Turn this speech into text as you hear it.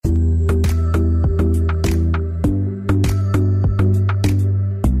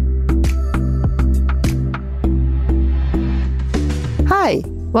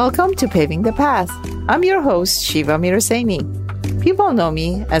Welcome to Paving the Path. I'm your host, Shiva Mirasaini. People know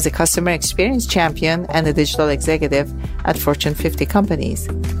me as a customer experience champion and a digital executive at Fortune 50 companies.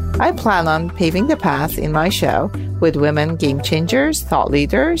 I plan on paving the path in my show with women game changers, thought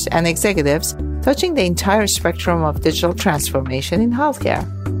leaders, and executives touching the entire spectrum of digital transformation in healthcare.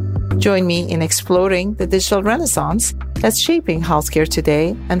 Join me in exploring the digital renaissance that's shaping healthcare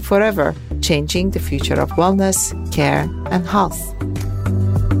today and forever, changing the future of wellness, care, and health.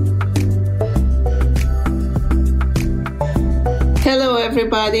 Hello,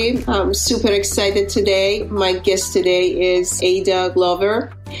 everybody. I'm super excited today. My guest today is Ada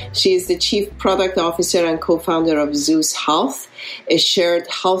Glover. She is the Chief Product Officer and co-founder of Zeus Health, a shared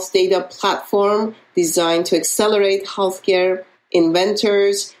health data platform designed to accelerate healthcare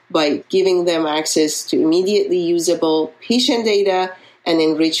inventors by giving them access to immediately usable patient data and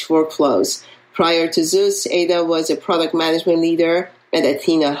enriched workflows. Prior to Zeus, Ada was a product management leader at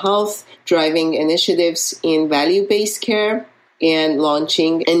Athena Health, driving initiatives in value-based care and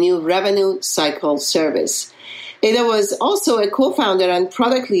launching a new revenue cycle service. Ada was also a co-founder and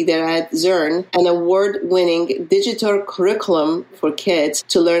product leader at Zearn, an award-winning digital curriculum for kids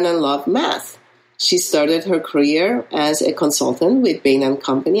to learn and love math. She started her career as a consultant with Bain &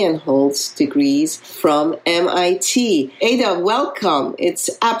 Company and holds degrees from MIT. Ada, welcome. It's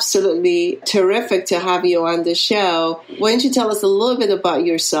absolutely terrific to have you on the show. Why don't you tell us a little bit about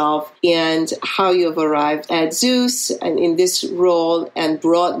yourself and how you've arrived at Zeus and in this role, and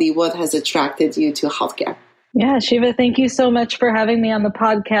broadly what has attracted you to healthcare? Yeah, Shiva, thank you so much for having me on the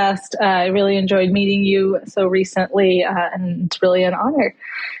podcast. I really enjoyed meeting you so recently, and it's really an honor.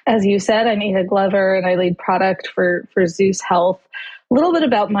 As you said, I'm Ada Glover, and I lead product for Zeus Health. A little bit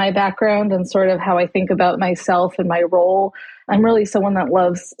about my background and sort of how I think about myself and my role. I'm really someone that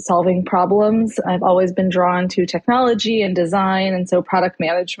loves solving problems. I've always been drawn to technology and design, and so product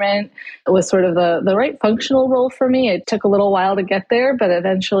management was sort of the right functional role for me. It took a little while to get there, but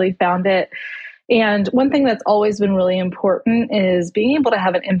eventually found it. And one thing that's always been really important is being able to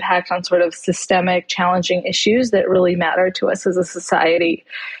have an impact on sort of systemic, challenging issues that really matter to us as a society.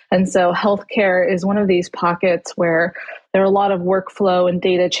 And so healthcare is one of these pockets where there are a lot of workflow and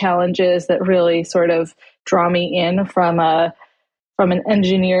data challenges that really sort of draw me in from an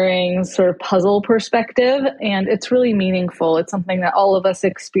engineering sort of puzzle perspective. And it's really meaningful. It's something that all of us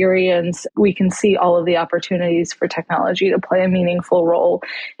experience. We can see all of the opportunities for technology to play a meaningful role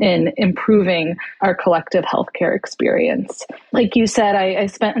in improving our collective healthcare experience. Like you said, I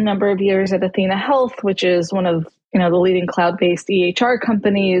spent a number of years at Athena Health, which is one of the leading cloud-based EHR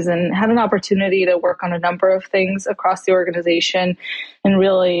companies, and had an opportunity to work on a number of things across the organization and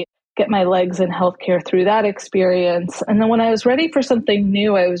really get my legs in healthcare through that experience. And then when I was ready for something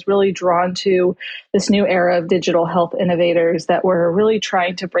new, I was really drawn to this new era of digital health innovators that were really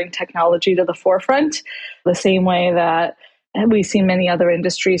trying to bring technology to the forefront, the same way that we've seen many other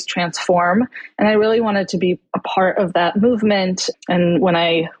industries transform. And I really wanted to be a part of that movement. And when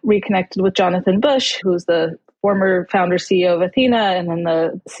I reconnected with Jonathan Bush, who's the former founder CEO of Athena and then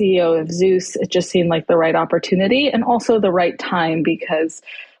the CEO of Zeus, it just seemed like the right opportunity and also the right time, because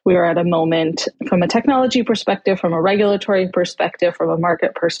we were at a moment from a technology perspective, from a regulatory perspective, from a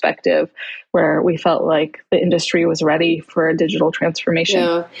market perspective, where we felt like the industry was ready for a digital transformation.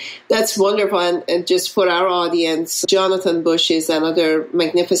 Yeah, that's wonderful. And just for our audience, Jonathan Bush is another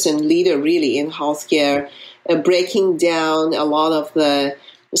magnificent leader really in healthcare, breaking down a lot of the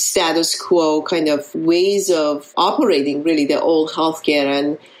status quo kind of ways of operating really the old healthcare.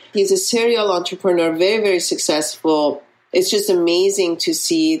 And he's a serial entrepreneur, very, very successful. It's just amazing to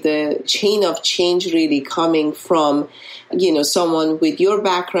see the chain of change really coming from, someone with your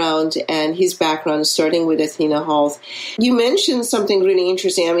background and his background, starting with Athena Health. You mentioned something really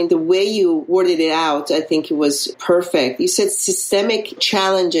interesting. I mean, the way you worded it out, I think it was perfect. You said systemic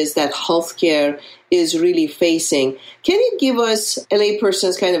challenges that healthcare is really facing. Can you give us a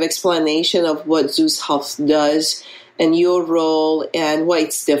layperson's kind of explanation of what Zeus Health does and your role and why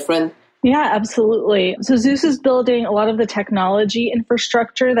it's different? Yeah, absolutely. So Zeus is building a lot of the technology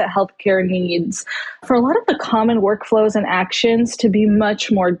infrastructure that healthcare needs for a lot of the common workflows and actions to be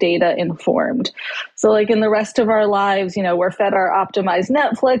much more data informed. So like in the rest of our lives, we're fed our optimized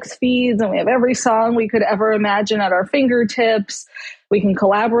Netflix feeds and we have every song we could ever imagine at our fingertips. We can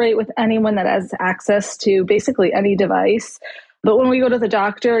collaborate with anyone that has access to basically any device. But when we go to the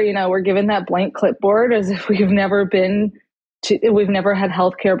doctor, we're given that blank clipboard as if we've never had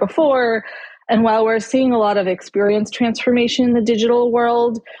healthcare before. And while we're seeing a lot of experience transformation in the digital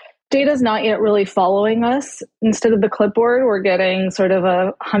world, data is not yet really following us. Instead of the clipboard, we're getting sort of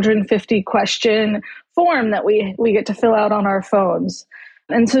a 150 question form that we get to fill out on our phones.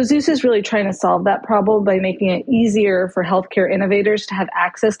 And so Zeus is really trying to solve that problem by making it easier for healthcare innovators to have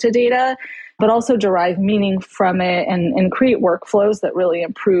access to data, but also derive meaning from it and create workflows that really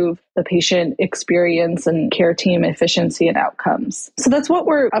improve the patient experience and care team efficiency and outcomes. So that's what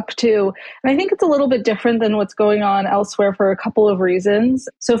we're up to. And I think it's a little bit different than what's going on elsewhere for a couple of reasons.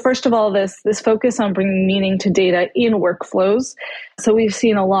 So first of all, this focus on bringing meaning to data in workflows. So we've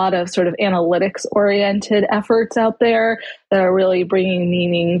seen a lot of sort of analytics-oriented efforts out there that are really bringing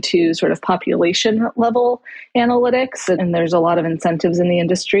meaning to sort of population-level analytics. And there's a lot of incentives in the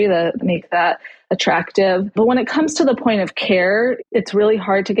industry that make that attractive. But when it comes to the point of care, it's really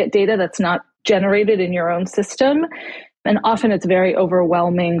hard to get data that's not generated in your own system. And often it's very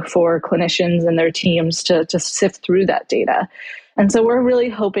overwhelming for clinicians and their teams to sift through that data. And so we're really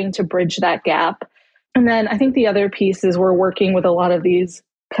hoping to bridge that gap. And then I think the other piece is we're working with a lot of these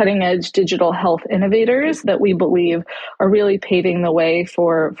cutting edge digital health innovators that we believe are really paving the way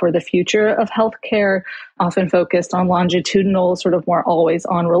for the future of healthcare, often focused on longitudinal, sort of more always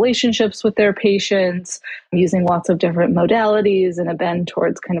on relationships with their patients, using lots of different modalities and a bend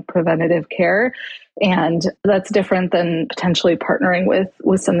towards kind of preventative care. And that's different than potentially partnering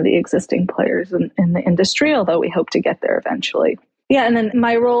with some of the existing players in the industry, although we hope to get there eventually. Yeah, and then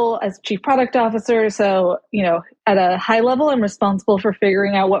my role as Chief Product Officer, so, at a high level, I'm responsible for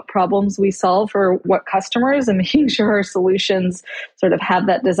figuring out what problems we solve for what customers and making sure our solutions sort of have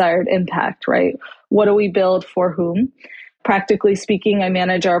that desired impact, right? What do we build for whom? Practically speaking, I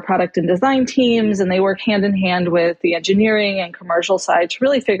manage our product and design teams, and they work hand in hand with the engineering and commercial side to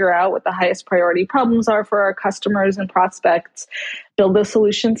really figure out what the highest priority problems are for our customers and prospects, build those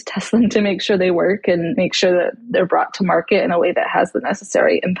solutions, test them to make sure they work, and make sure that they're brought to market in a way that has the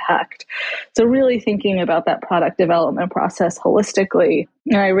necessary impact. So really thinking about that product development process holistically.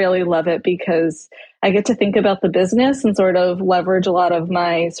 And I really love it because I get to think about the business and sort of leverage a lot of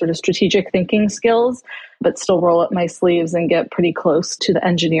my sort of strategic thinking skills, but still roll up my sleeves and get pretty close to the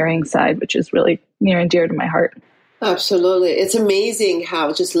engineering side, which is really near and dear to my heart. Absolutely. It's amazing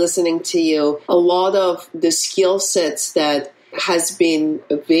how, just listening to you, a lot of the skill sets that has been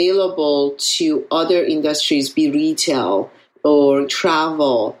available to other industries, be retail or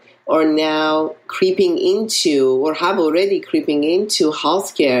travel, are now creeping into or have already creeping into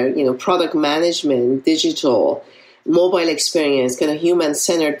healthcare, product management, digital, mobile experience, kind of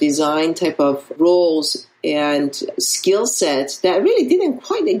human-centered design type of roles and skill sets that really didn't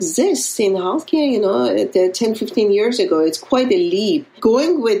quite exist in healthcare, 10, 15 years ago. It's quite a leap.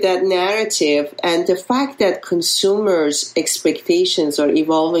 Going with that narrative and the fact that consumers' expectations are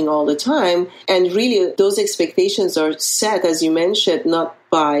evolving all the time, and really those expectations are set, as you mentioned, not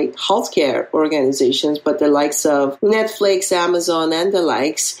by healthcare organizations, but the likes of Netflix, Amazon, and the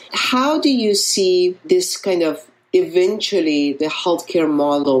likes. How do you see this kind of eventually the healthcare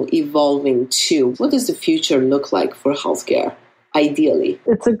model evolving to? What does the future look like for healthcare, ideally?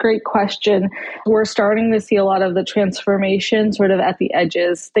 It's a great question. We're starting to see a lot of the transformation sort of at the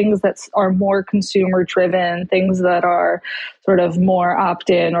edges, things that are more consumer driven, things that are sort of more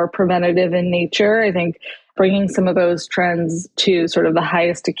opt-in or preventative in nature. I think bringing some of those trends to sort of the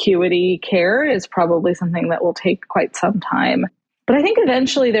highest acuity care is probably something that will take quite some time. But I think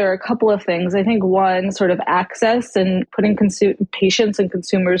eventually there are a couple of things. I think one, sort of access and putting patients and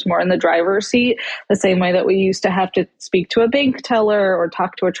consumers more in the driver's seat, the same way that we used to have to speak to a bank teller or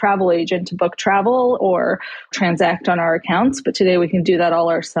talk to a travel agent to book travel or transact on our accounts. But today we can do that all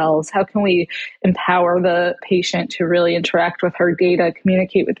ourselves. How can we empower the patient to really interact with her data,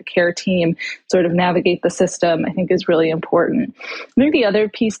 communicate with the care team, sort of navigate the system, I think is really important. I think the other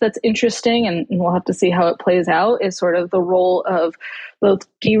piece that's interesting, and we'll have to see how it plays out, is sort of the role of both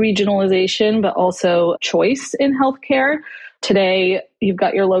deregionalization, but also choice in healthcare. Today, you've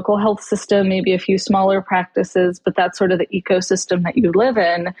got your local health system, maybe a few smaller practices, but that's sort of the ecosystem that you live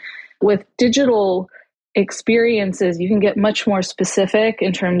in. With digital experiences, you can get much more specific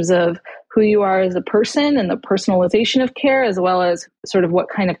in terms of who you are as a person and the personalization of care, as well as sort of what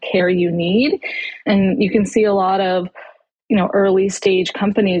kind of care you need. And you can see a lot of early stage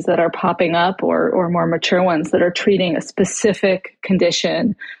companies that are popping up or more mature ones that are treating a specific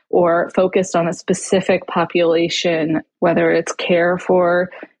condition or focused on a specific population, whether it's care for,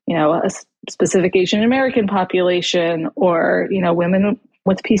 a specific Asian American population or, women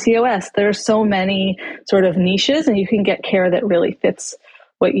with PCOS. There are so many sort of niches, and you can get care that really fits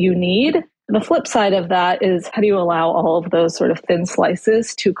what you need. The flip side of that is, how do you allow all of those sort of thin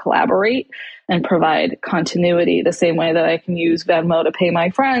slices to collaborate and provide continuity the same way that I can use Venmo to pay my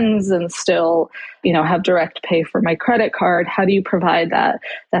friends and still, have direct pay for my credit card. How do you provide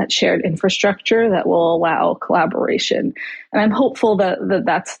that shared infrastructure that will allow collaboration? And I'm hopeful that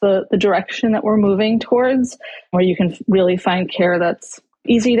that's the direction that we're moving towards, where you can really find care that's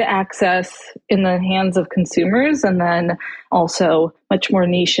easy to access in the hands of consumers, and then also much more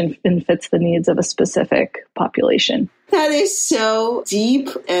niche and fits the needs of a specific population. That is so deep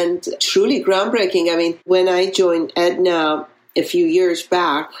and truly groundbreaking. I mean, when I joined Aetna a few years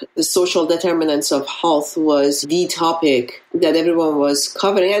back, the social determinants of health was the topic that everyone was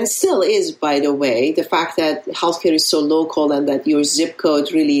covering, and still is, by the way. The fact that healthcare is so local and that your zip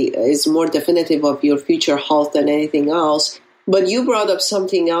code really is more definitive of your future health than anything else. But you brought up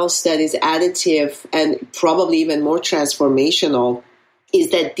something else that is additive and probably even more transformational, is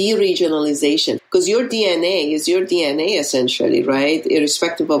that deregionalization. Because your DNA is your DNA, essentially, right?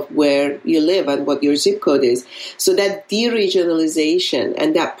 Irrespective of where you live and what your zip code is. So that deregionalization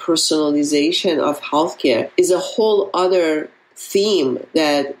and that personalization of healthcare is a whole other theme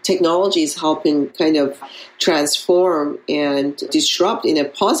that technology is helping kind of transform and disrupt in a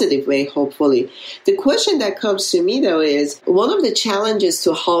positive way, hopefully. The question that comes to me, though, is one of the challenges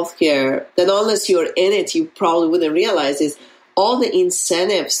to healthcare that unless you're in it, you probably wouldn't realize is all the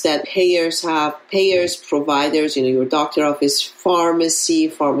incentives that payers have, providers, your doctor office, pharmacy,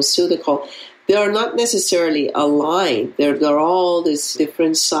 pharmaceutical, they are not necessarily aligned. There are all these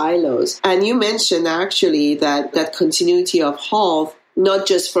different silos. And you mentioned actually that continuity of health, not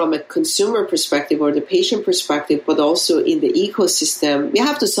just from a consumer perspective or the patient perspective, but also in the ecosystem. We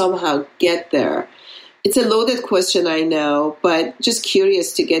have to somehow get there. It's a loaded question, I know, but just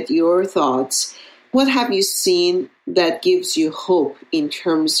curious to get your thoughts. What have you seen that gives you hope in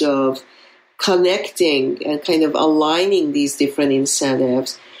terms of connecting and kind of aligning these different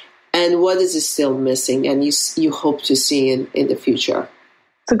incentives? And what is still missing and you hope to see in the future?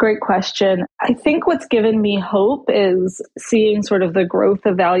 It's a great question. I think what's given me hope is seeing sort of the growth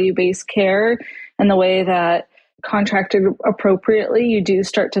of value-based care and the way that contracted appropriately, you do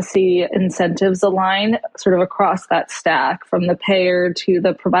start to see incentives align sort of across that stack, from the payer to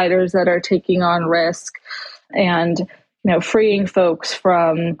the providers that are taking on risk, and freeing folks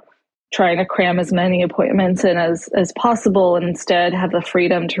from trying to cram as many appointments in as possible, and instead have the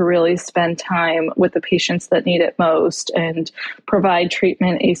freedom to really spend time with the patients that need it most and provide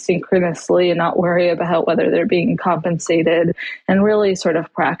treatment asynchronously and not worry about whether they're being compensated, and really sort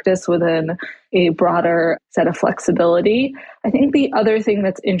of practice within a broader set of flexibility. I think the other thing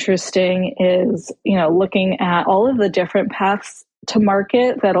that's interesting is, looking at all of the different paths to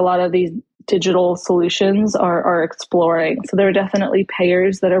market that a lot of these digital solutions are exploring. So there are definitely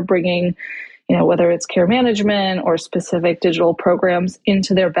payers that are bringing, whether it's care management or specific digital programs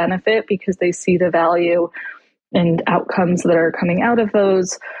into their benefit because they see the value and outcomes that are coming out of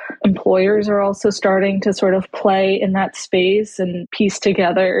those. Employers are also starting to sort of play in that space and piece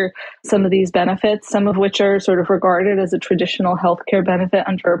together some of these benefits, some of which are sort of regarded as a traditional healthcare benefit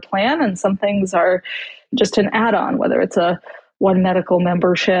under a plan, and some things are just an add-on, whether it's a one medical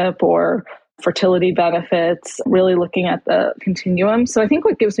membership or fertility benefits, really looking at the continuum. So I think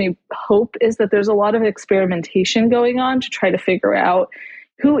what gives me hope is that there's a lot of experimentation going on to try to figure out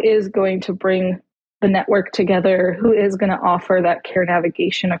who is going to bring the network together, who is going to offer that care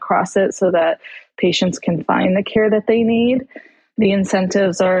navigation across it so that patients can find the care that they need. The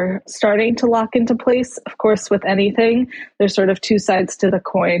incentives are starting to lock into place. Of course, with anything, there's sort of two sides to the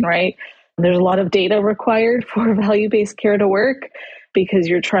coin, right? There's a lot of data required for value-based care to work because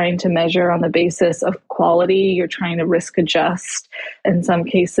you're trying to measure on the basis of quality. You're trying to risk adjust in some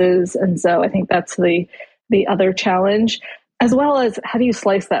cases. And so I think that's the other challenge, as well as how do you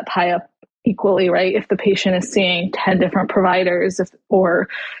slice that pie up equally, right? If the patient is seeing 10 different providers or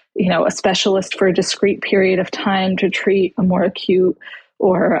a specialist for a discrete period of time to treat a more acute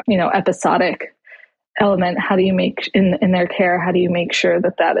or, episodic element, how do you make in their care, how do you make sure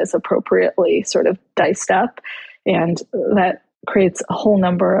that is appropriately sort of diced up? And that creates a whole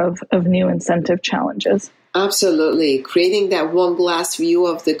number of new incentive challenges. Absolutely. Creating that one glass view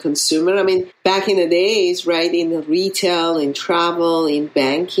of the consumer. I mean, back in the days, right, in retail, in travel, in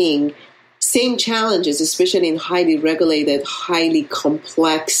banking, same challenges, especially in highly regulated, highly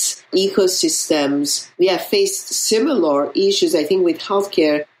complex ecosystems. We have faced similar issues, I think, with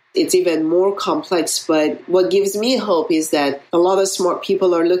healthcare. It's even more complex, but what gives me hope is that a lot of smart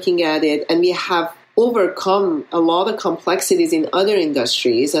people are looking at it, and we have overcome a lot of complexities in other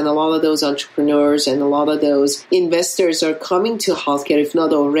industries, and a lot of those entrepreneurs and a lot of those investors are coming to healthcare, if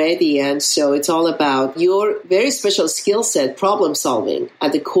not already. And so it's all about your very special skill set, problem solving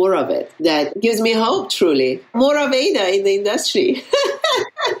at the core of it. That gives me hope, truly. More of Ada in the industry.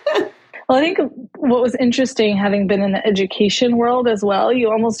 Well, I think what was interesting, having been in the education world as well,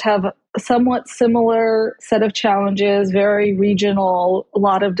 you almost have a somewhat similar set of challenges, very regional, a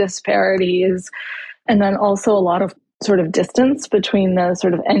lot of disparities, and then also a lot of sort of distance between the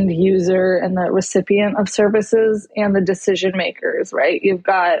sort of end user and the recipient of services and the decision makers, right? You've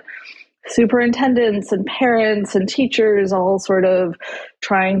got superintendents and parents and teachers all sort of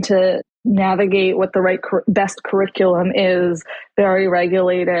trying to navigate what the right best curriculum is, very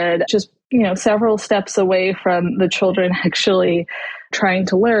regulated, just, several steps away from the children actually trying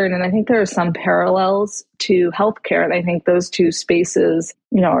to learn. And I think there are some parallels to healthcare. And I think those two spaces,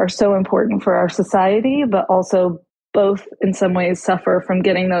 are so important for our society, but also both in some ways suffer from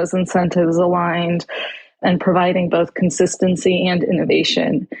getting those incentives aligned and providing both consistency and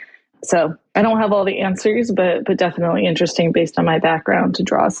innovation. So I don't have all the answers, but definitely interesting based on my background to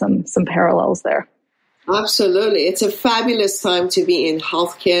draw some parallels there. Absolutely. It's a fabulous time to be in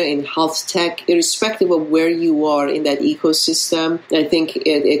healthcare, in health tech, irrespective of where you are in that ecosystem. I think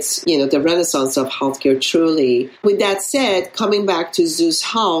it's the renaissance of healthcare, truly. With that said, coming back to Zeus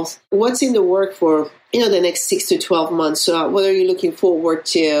Health, what's in the work for the next 6 to 12 months? What are you looking forward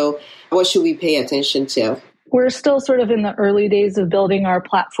to? What should we pay attention to? We're still sort of in the early days of building our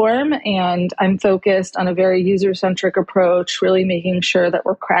platform, and I'm focused on a very user-centric approach, really making sure that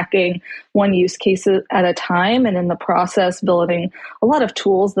we're cracking one use case at a time, and in the process building a lot of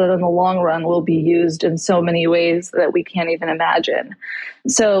tools that in the long run will be used in so many ways that we can't even imagine.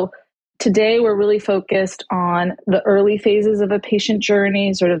 So today we're really focused on the early phases of a patient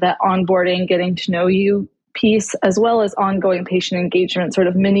journey, sort of that onboarding, getting to know you piece, as well as ongoing patient engagement, sort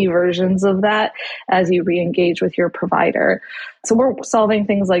of mini versions of that as you re-engage with your provider. So we're solving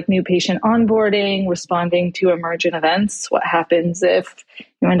things like new patient onboarding, responding to emergent events. What happens if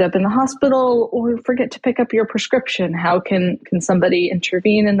you end up in the hospital or forget to pick up your prescription? How can somebody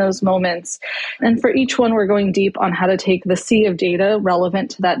intervene in those moments? And for each one, we're going deep on how to take the sea of data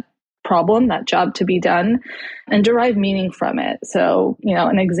relevant to that problem, that job to be done, and derive meaning from it. So,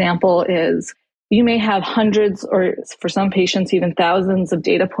 an example is you may have hundreds, or for some patients, even thousands of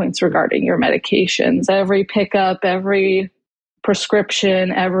data points regarding your medications, every pickup, every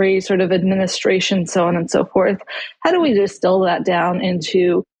prescription, every sort of administration, so on and so forth. How do we distill that down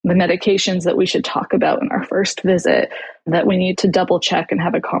into the medications that we should talk about in our first visit, that we need to double check and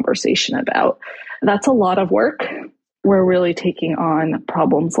have a conversation about? That's a lot of work. We're really taking on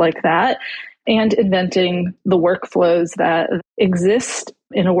problems like that and inventing the workflows that exist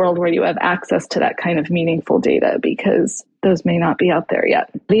in a world where you have access to that kind of meaningful data, because those may not be out there yet.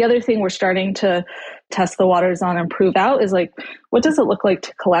 The other thing we're starting to test the waters on and prove out is what does it look like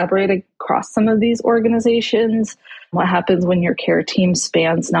to collaborate across some of these organizations? What happens when your care team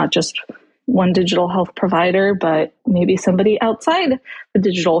spans not just one digital health provider, but maybe somebody outside the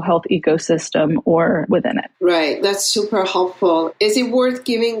digital health ecosystem or within it? Right. That's super helpful. Is it worth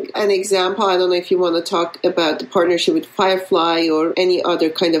giving an example? I don't know if you want to talk about the partnership with Firefly or any other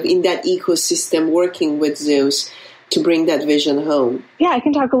kind of in that ecosystem working with Zeus to bring that vision home. Yeah, I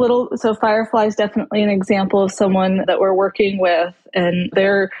can talk a little. So Firefly is definitely an example of someone that we're working with, and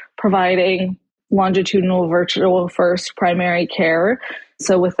they're providing longitudinal virtual first primary care.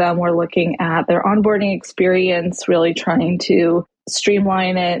 So with them, we're looking at their onboarding experience, really trying to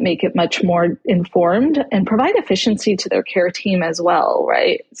streamline it, make it much more informed, and provide efficiency to their care team as well,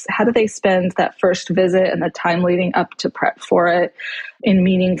 right? So how do they spend that first visit and the time leading up to prep for it in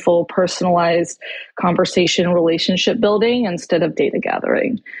meaningful, personalized conversation, relationship building instead of data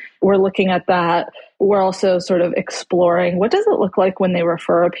gathering? We're looking at that. We're also sort of exploring what does it look like when they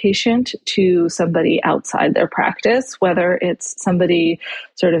refer a patient to somebody outside their practice, whether it's somebody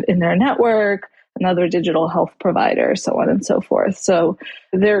sort of in their network, another digital health provider, so on and so forth. So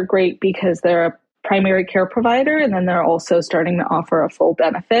they're great because they're a primary care provider, and then they're also starting to offer a full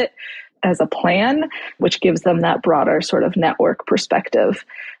benefit as a plan, which gives them that broader sort of network perspective.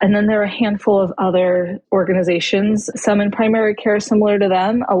 And then there are a handful of other organizations, some in primary care similar to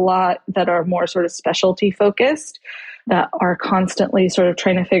them, a lot that are more sort of specialty focused, that are constantly sort of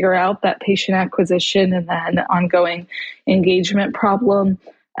trying to figure out that patient acquisition and then ongoing engagement problem.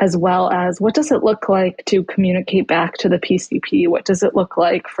 as well as what does it look like to communicate back to the PCP? What does it look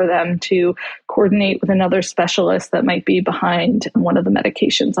like for them to coordinate with another specialist that might be behind one of the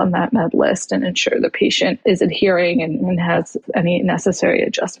medications on that med list and ensure the patient is adhering and has any necessary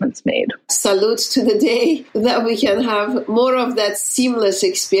adjustments made? Salute to the day that we can have more of that seamless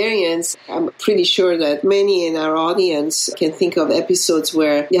experience. I'm pretty sure that many in our audience can think of episodes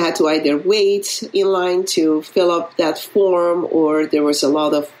where you had to either wait in line to fill up that form, or there was a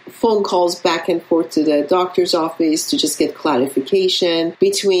lot of phone calls back and forth to the doctor's office to just get clarification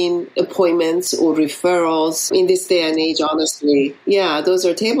between appointments or referrals. In this day and age, honestly, those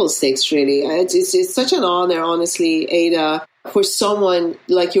are table stakes, really. It's such an honor, honestly, Ada, for someone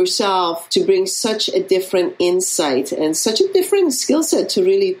like yourself to bring such a different insight and such a different skill set to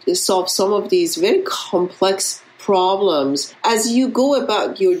really solve some of these very complex problems. As you go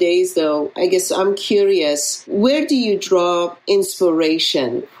about your days, though, I guess I'm curious, where do you draw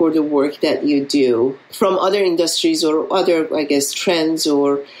inspiration for the work that you do from other industries or other, I guess, trends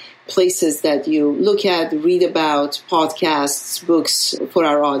or places that you look at, read about, podcasts, books for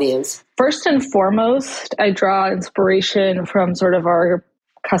our audience? First and foremost, I draw inspiration from sort of our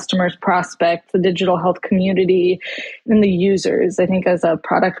customers, prospects, the digital health community, and the users. I think as a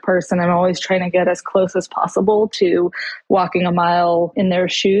product person, I'm always trying to get as close as possible to walking a mile in their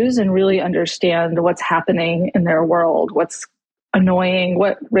shoes and really understand what's happening in their world, what's annoying,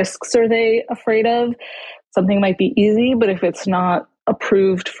 what risks are they afraid of. Something might be easy, but if it's not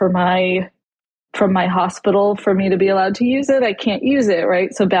approved from my hospital for me to be allowed to use it, I can't use it,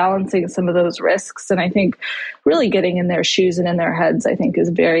 right? So balancing some of those risks. And I think really getting in their shoes and in their heads, I think is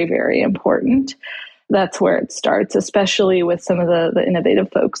very, very important. That's where it starts, especially with some of the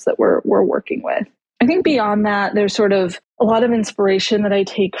innovative folks that we're working with. I think beyond that, there's sort of a lot of inspiration that I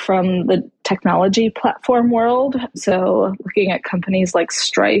take from the technology platform world. So looking at companies like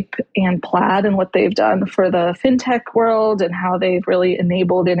Stripe and Plaid and what they've done for the fintech world and how they've really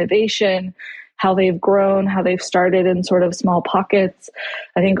enabled innovation, how they've grown, how they've started in sort of small pockets.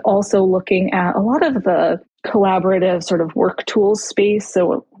 I think also looking at a lot of the collaborative sort of work tools space.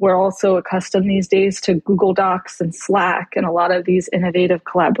 So we're also accustomed these days to Google Docs and Slack and a lot of these innovative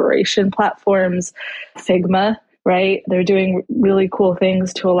collaboration platforms, Figma, right? They're doing really cool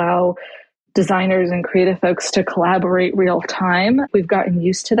things to allow designers and creative folks to collaborate real time. We've gotten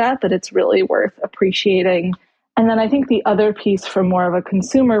used to that, but it's really worth appreciating. And then I think the other piece from more of a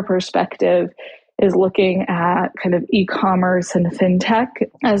consumer perspective is looking at kind of e-commerce and fintech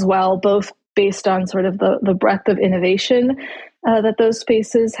as well, both based on sort of the breadth of innovation that those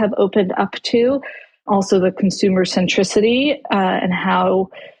spaces have opened up to, also the consumer centricity and how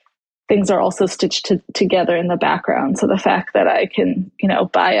things are also stitched together in the background. So the fact that I can,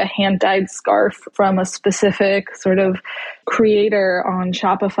 buy a hand-dyed scarf from a specific sort of creator on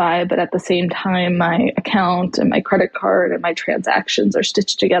Shopify, but at the same time, my account and my credit card and my transactions are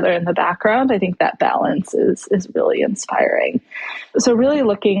stitched together in the background. I think that balance is really inspiring. So really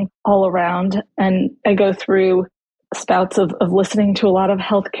looking all around, and I go through spouts of listening to a lot of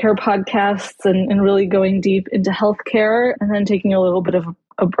healthcare podcasts and really going deep into healthcare, and then taking a little bit of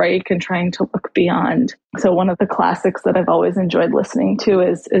a break and trying to look beyond. So one of the classics that I've always enjoyed listening to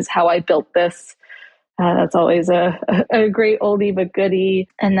is How I Built This. That's always a great oldie but goodie.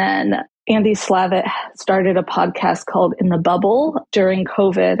 And then Andy Slavitt started a podcast called In the Bubble during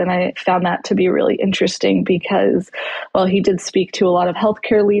COVID. And I found that to be really interesting because, well, he did speak to a lot of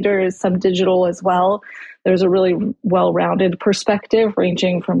healthcare leaders, some digital as well. There's a really well-rounded perspective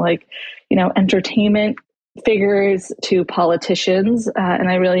ranging from entertainment figures to politicians. And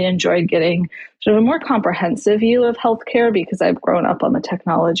I really enjoyed getting sort of a more comprehensive view of healthcare because I've grown up on the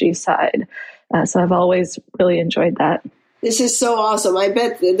technology side. So I've always really enjoyed that. This is so awesome. I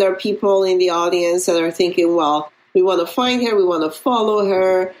bet there are people in the audience that are thinking, well, we want to find her, we want to follow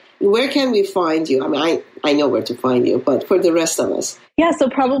her. Where can we find you? I mean, I know where to find you, but for the rest of us. Yeah, so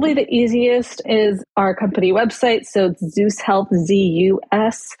probably the easiest is our company website. So it's Zeus Health, ZUS.com.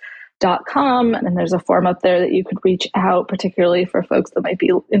 And there's a form up there that you could reach out, particularly for folks that might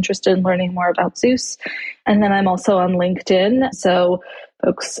be interested in learning more about Zeus. And then I'm also on LinkedIn. So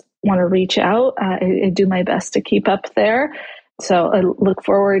folks want to reach out. I do my best to keep up there. So I look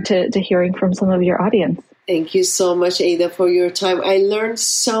forward to hearing from some of your audience. Thank you so much, Ada, for your time. I learned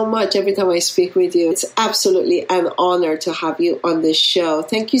so much every time I speak with you. It's absolutely an honor to have you on this show.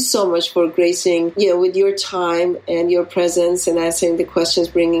 Thank you so much for gracing, with your time and your presence and answering the questions,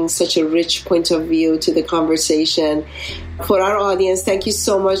 bringing such a rich point of view to the conversation. For our audience, thank you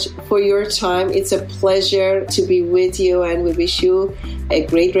so much for your time. It's a pleasure to be with you, and we wish you a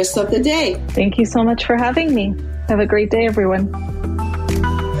great rest of the day. Thank you so much for having me. Have a great day, everyone.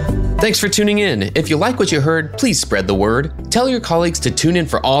 Thanks for tuning in. If you like what you heard, please spread the word. Tell your colleagues to tune in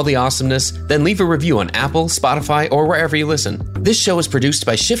for all the awesomeness, then leave a review on Apple, Spotify, or wherever you listen. This show is produced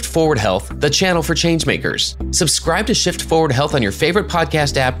by Shift Forward Health, the channel for changemakers. Subscribe to Shift Forward Health on your favorite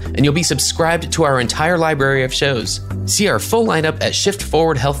podcast app, and you'll be subscribed to our entire library of shows. See our full lineup at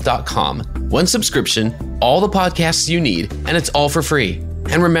shiftforwardhealth.com. One subscription, all the podcasts you need, and it's all for free.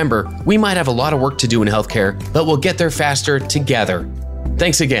 And remember, we might have a lot of work to do in healthcare, but we'll get there faster together.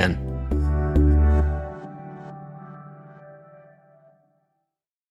 Thanks again.